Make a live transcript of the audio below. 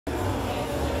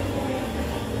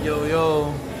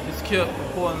Yo, it's Kip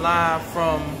reporting live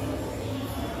from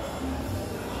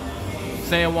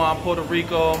San Juan, Puerto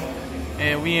Rico,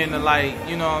 and we in the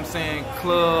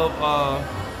club,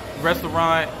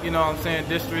 restaurant,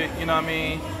 district,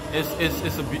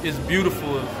 It's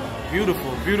beautiful,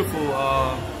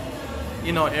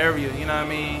 area,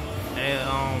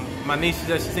 And my niece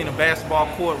she's seen a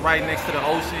basketball court right next to the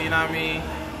ocean,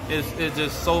 It's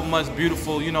just so much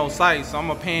beautiful, sights. So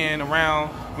I'm pan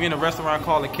around. We in a restaurant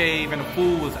called The Cave, and the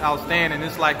food was outstanding.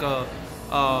 It's like a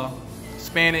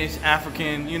Spanish,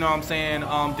 African, dish,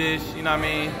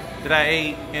 that I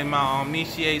ate. And my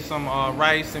niece, she ate some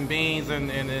rice and beans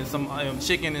and some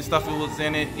chicken and stuff that was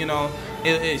in it,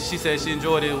 She said she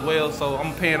enjoyed it well, so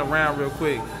I'm pan around real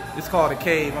quick. It's called The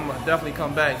Cave. I'm gonna definitely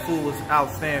come back. Food was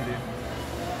outstanding.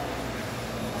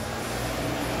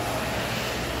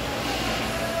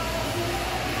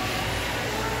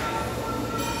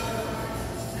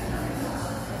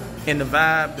 And the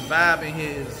vibe in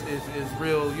here is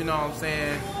real,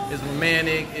 It's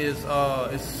romantic,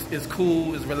 it's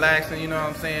cool, it's relaxing,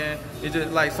 It's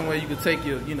just like somewhere you could take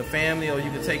your family, or you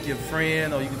could take your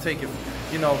friend, or you could take your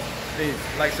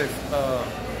like I said,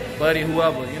 buddy,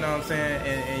 whoever,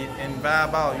 and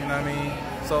vibe out,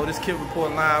 So this kid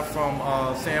reporting live from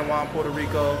San Juan, Puerto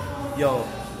Rico. Yo,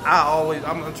 I'm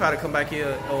gonna try to come back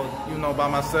here, or by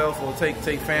myself, or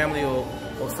take family or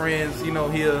friends,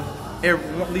 here.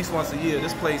 At least once a year.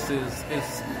 This place is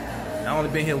I only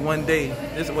been here one day.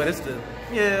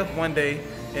 One day,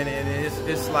 and it's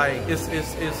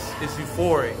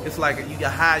euphoric. It's like you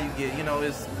get high, you get,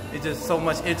 it's just so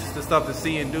much interesting stuff to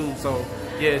see and do. So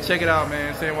yeah, check it out,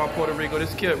 man. San Juan, Puerto Rico.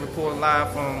 This kid reporting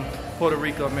live from Puerto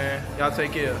Rico, man. Y'all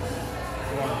take care.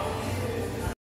 Come on.